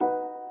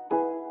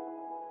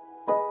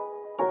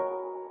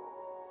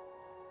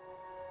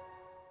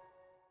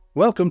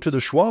Welcome to the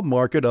Schwab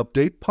Market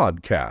Update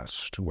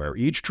podcast, where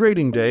each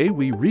trading day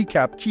we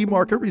recap key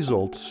market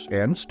results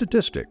and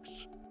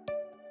statistics.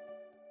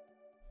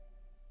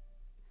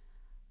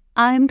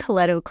 I'm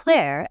Colette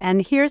Auclair,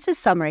 and here's a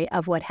summary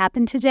of what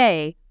happened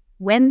today,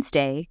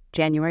 Wednesday,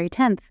 January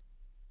 10th.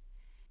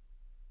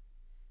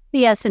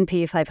 The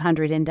S&P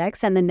 500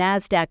 index and the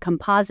NASDAQ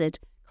composite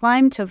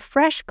climbed to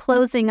fresh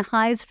closing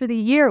highs for the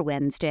year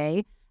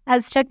Wednesday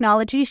as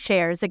technology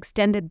shares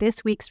extended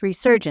this week's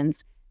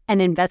resurgence and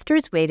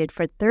investors waited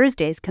for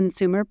Thursday's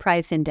Consumer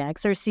Price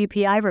Index, or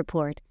CPI,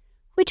 report,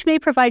 which may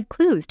provide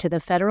clues to the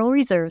Federal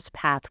Reserve's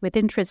path with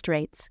interest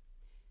rates.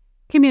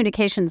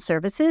 Communication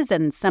services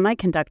and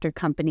semiconductor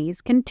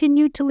companies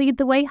continued to lead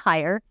the way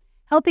higher,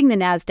 helping the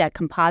NASDAQ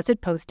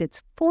composite post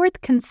its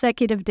fourth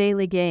consecutive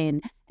daily gain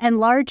and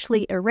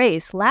largely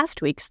erase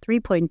last week's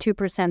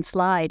 3.2%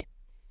 slide.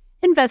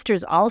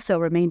 Investors also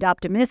remained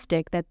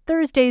optimistic that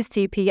Thursday's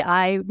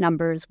CPI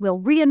numbers will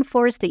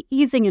reinforce the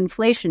easing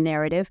inflation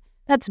narrative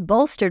that's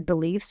bolstered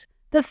beliefs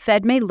the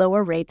Fed may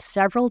lower rates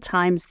several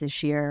times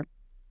this year.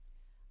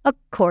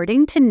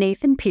 According to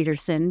Nathan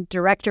Peterson,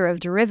 Director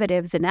of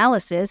Derivatives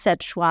Analysis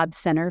at Schwab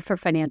Center for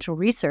Financial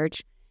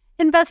Research,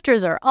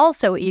 investors are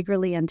also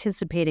eagerly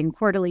anticipating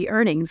quarterly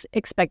earnings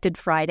expected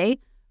Friday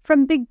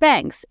from big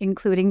banks,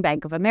 including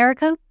Bank of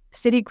America,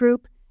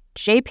 Citigroup,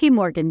 JP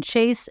Morgan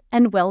Chase,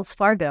 and Wells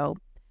Fargo.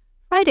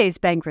 Friday's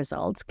bank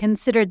results,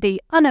 considered the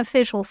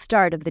unofficial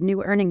start of the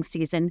new earnings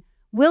season,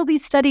 will be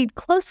studied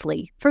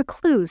closely for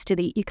clues to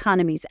the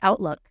economy's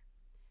outlook.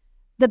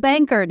 The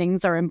bank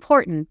earnings are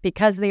important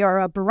because they are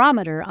a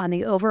barometer on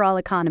the overall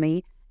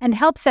economy and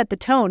help set the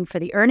tone for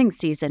the earnings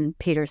season,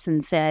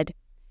 Peterson said.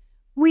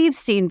 We've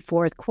seen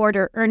fourth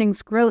quarter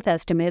earnings growth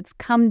estimates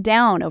come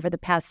down over the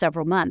past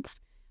several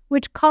months,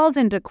 which calls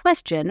into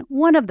question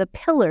one of the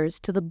pillars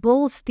to the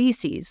bull's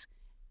theses,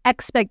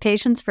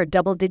 expectations for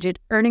double-digit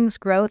earnings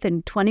growth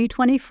in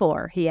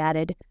 2024, he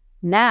added.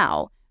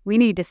 Now, we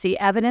need to see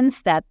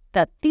evidence that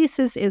the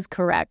thesis is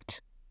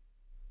correct.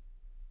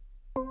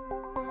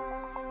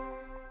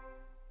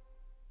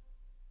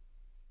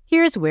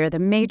 Here's where the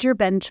major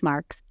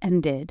benchmarks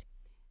ended.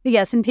 The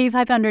S&P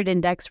 500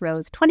 index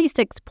rose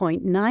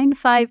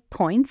 26.95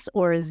 points,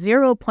 or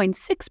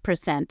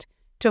 0.6%,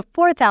 to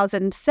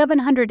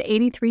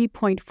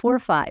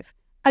 4,783.45,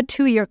 a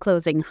two-year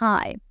closing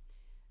high.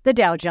 The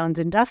Dow Jones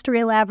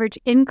Industrial Average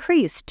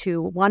increased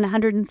to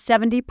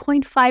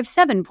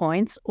 170.57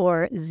 points,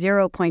 or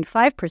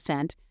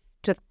 0.5%,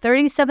 to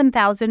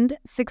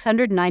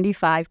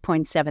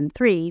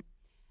 37,695.73.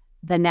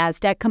 The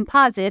NASDAQ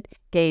Composite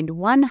gained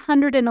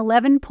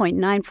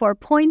 111.94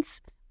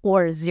 points,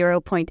 or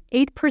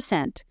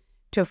 0.8%,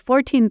 to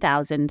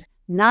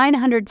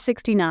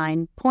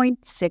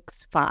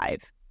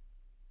 14,969.65.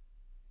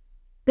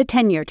 The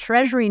 10-year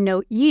Treasury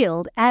note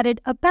yield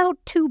added about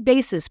 2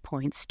 basis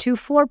points to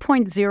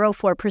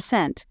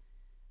 4.04%.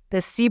 The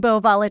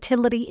SIBO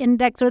Volatility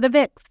Index, or the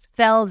VIX,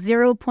 fell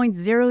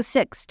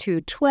 0.06 to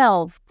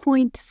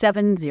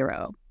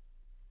 12.70.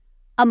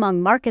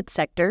 Among market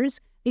sectors,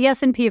 the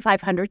S&P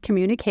 500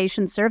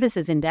 Communication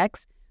Services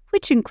Index,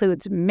 which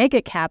includes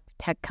mega-cap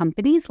tech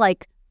companies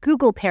like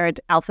Google parent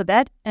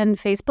Alphabet and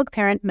Facebook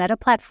parent Meta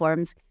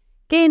Platforms,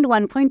 gained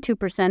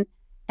 1.2%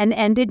 and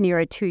ended near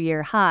a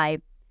two-year high.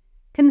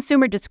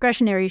 Consumer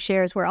discretionary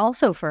shares were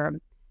also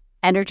firm.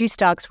 Energy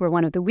stocks were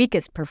one of the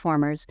weakest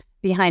performers,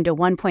 behind a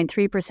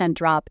 1.3%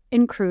 drop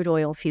in crude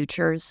oil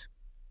futures.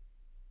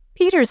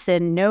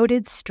 Peterson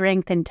noted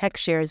strength in tech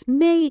shares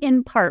may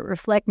in part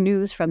reflect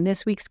news from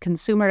this week's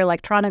Consumer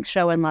Electronics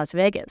Show in Las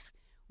Vegas,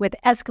 with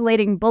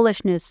escalating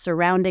bullishness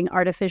surrounding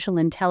artificial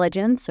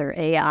intelligence, or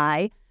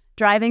AI,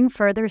 driving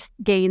further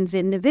gains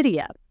in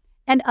NVIDIA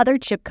and other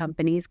chip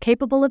companies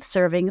capable of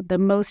serving the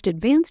most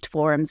advanced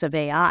forms of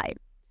AI.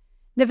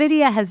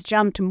 NVIDIA has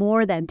jumped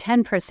more than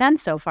 10%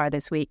 so far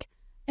this week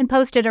and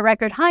posted a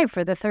record high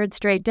for the third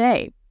straight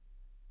day.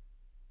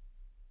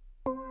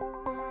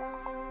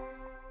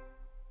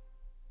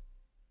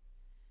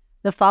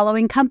 The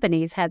following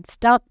companies had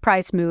stock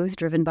price moves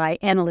driven by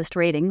analyst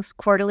ratings,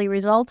 quarterly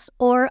results,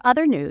 or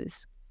other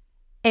news.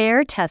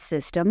 Air Test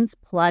Systems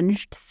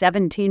plunged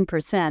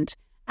 17%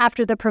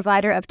 after the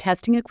provider of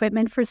testing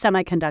equipment for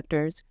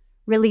semiconductors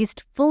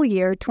released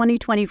full-year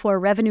 2024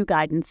 revenue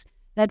guidance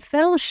that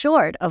fell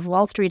short of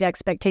Wall Street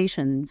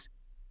expectations.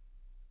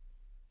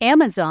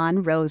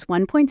 Amazon rose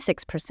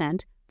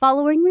 1.6%,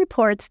 following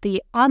reports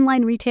the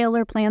online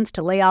retailer plans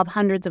to lay off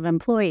hundreds of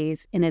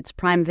employees in its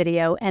Prime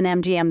Video and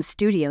MGM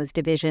Studios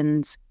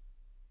divisions.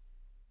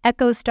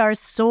 EchoStar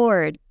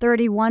soared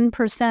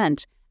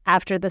 31%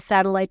 after the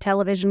satellite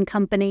television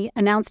company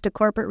announced a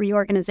corporate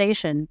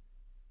reorganization.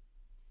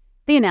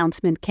 The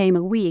announcement came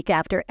a week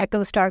after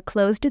EchoStar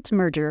closed its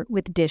merger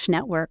with Dish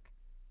Network.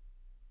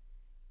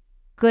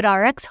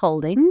 GoodRx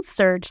Holdings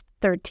surged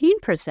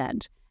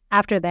 13%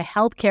 after the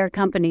healthcare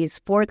company's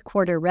fourth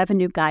quarter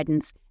revenue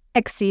guidance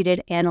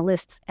exceeded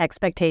analysts'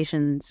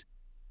 expectations.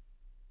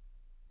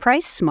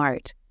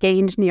 PriceSmart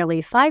gained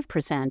nearly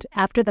 5%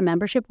 after the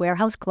membership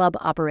warehouse club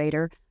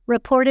operator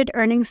reported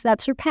earnings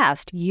that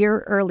surpassed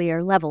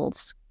year-earlier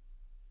levels.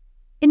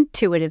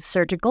 Intuitive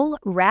Surgical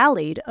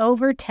rallied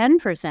over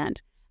 10%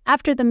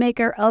 after the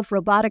maker of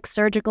robotic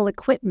surgical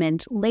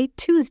equipment late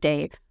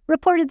Tuesday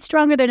reported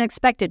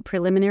stronger-than-expected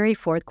preliminary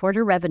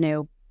fourth-quarter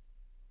revenue.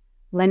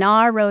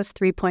 Lennar rose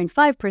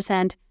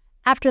 3.5%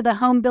 after the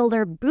home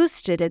builder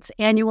boosted its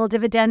annual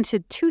dividend to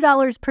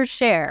 $2 per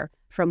share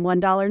from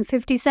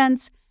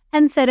 $1.50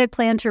 and said it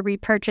planned to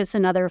repurchase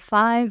another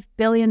 $5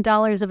 billion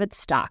of its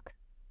stock.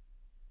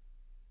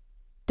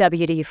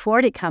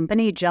 WD-40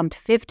 Company jumped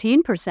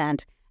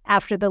 15%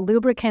 after the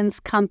lubricants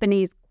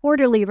company's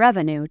quarterly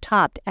revenue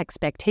topped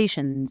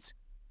expectations.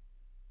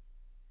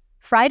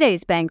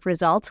 Friday's bank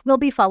results will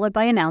be followed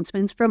by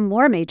announcements from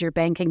more major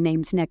banking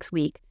names next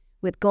week,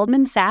 with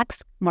Goldman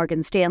Sachs,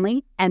 Morgan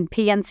Stanley, and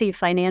PNC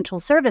Financial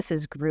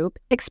Services Group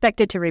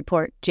expected to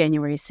report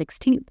January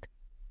 16th.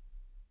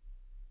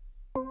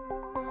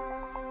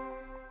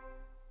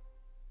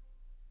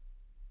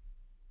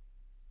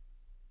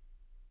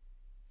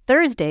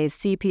 Thursday's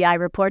CPI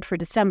report for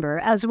December,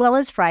 as well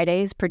as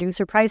Friday's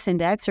Producer Price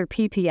Index, or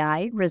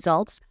PPI,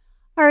 results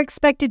are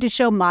expected to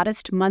show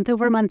modest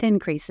month-over-month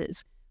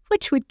increases,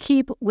 which would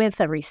keep with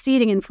a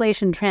receding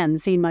inflation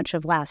trend seen much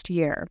of last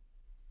year.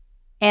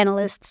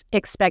 Analysts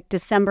expect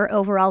December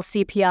overall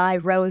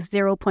CPI rose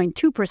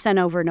 0.2%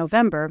 over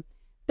November,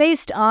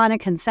 based on a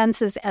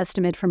consensus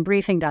estimate from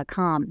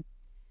Briefing.com.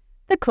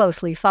 The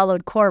closely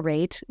followed core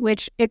rate,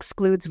 which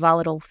excludes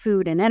volatile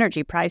food and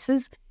energy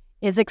prices,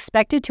 is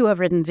expected to have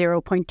risen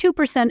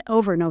 0.2%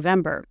 over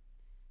November.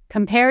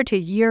 Compared to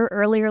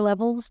year-earlier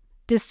levels,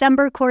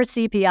 December core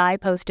CPI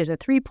posted a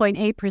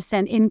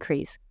 3.8%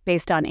 increase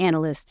based on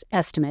analysts'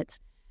 estimates.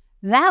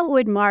 That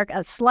would mark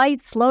a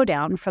slight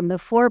slowdown from the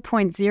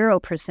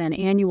 4.0%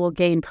 annual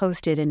gain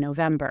posted in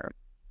November.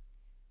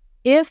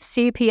 If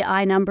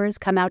CPI numbers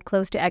come out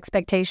close to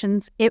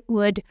expectations, it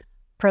would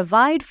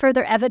provide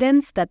further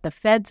evidence that the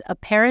Fed's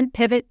apparent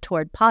pivot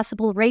toward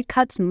possible rate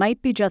cuts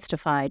might be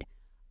justified,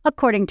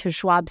 according to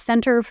Schwab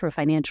Center for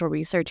Financial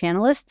Research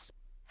Analysts.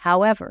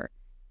 However,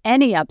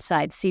 any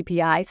upside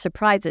CPI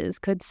surprises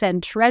could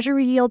send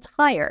Treasury yields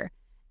higher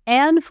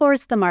and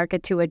force the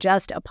market to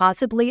adjust a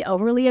possibly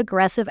overly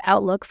aggressive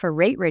outlook for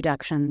rate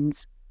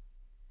reductions.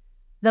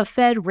 The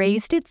Fed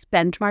raised its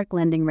benchmark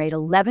lending rate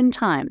 11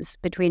 times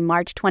between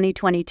March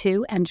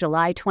 2022 and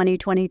July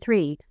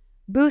 2023,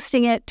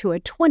 boosting it to a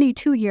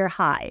 22-year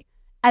high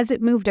as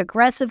it moved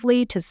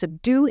aggressively to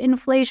subdue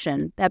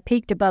inflation that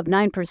peaked above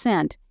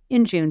 9%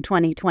 in June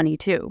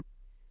 2022.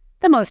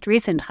 The most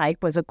recent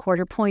hike was a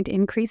quarter-point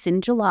increase in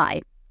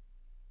July.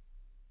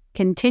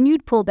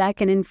 Continued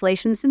pullback in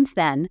inflation since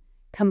then,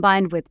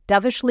 combined with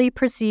dovishly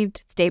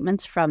perceived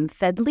statements from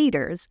Fed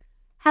leaders,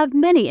 have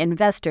many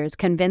investors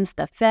convinced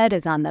the Fed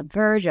is on the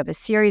verge of a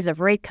series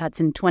of rate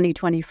cuts in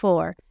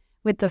 2024,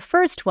 with the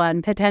first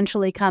one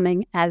potentially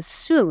coming as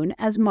soon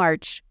as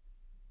March.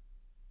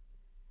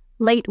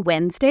 Late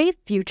Wednesday,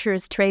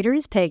 futures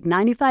traders pegged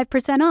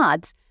 95%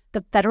 odds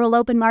the Federal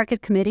Open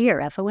Market Committee,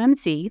 or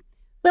FOMC,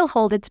 will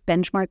hold its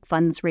benchmark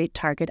funds rate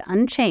target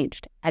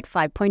unchanged at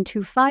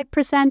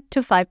 5.25%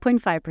 to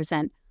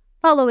 5.5%,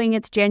 following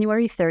its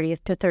January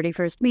 30th to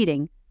 31st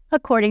meeting,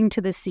 according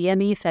to the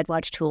CME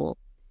FedWatch tool.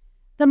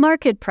 The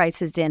market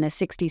prices in a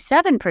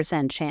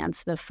 67%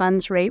 chance the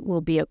funds rate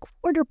will be a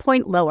quarter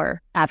point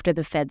lower after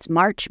the Fed's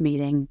March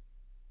meeting.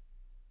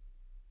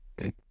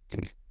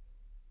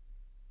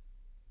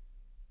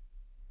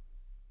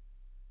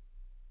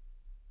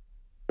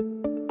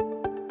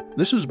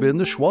 This has been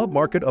the Schwab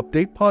Market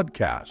Update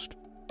podcast.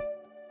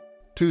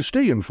 To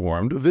stay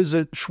informed,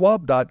 visit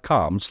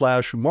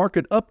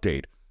schwab.com/market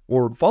update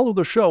or follow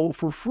the show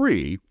for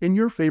free in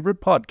your favorite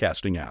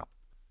podcasting app.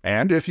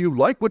 And if you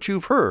like what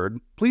you've heard,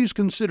 please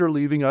consider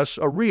leaving us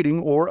a rating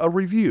or a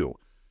review.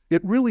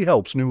 It really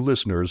helps new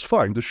listeners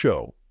find the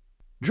show.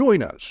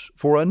 Join us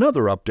for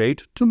another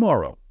update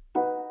tomorrow.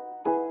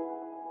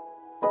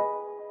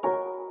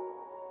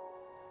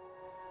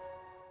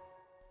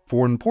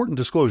 For important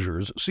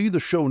disclosures, see the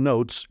show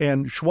notes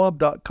and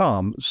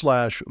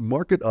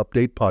schwab.com/market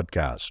update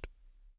podcast.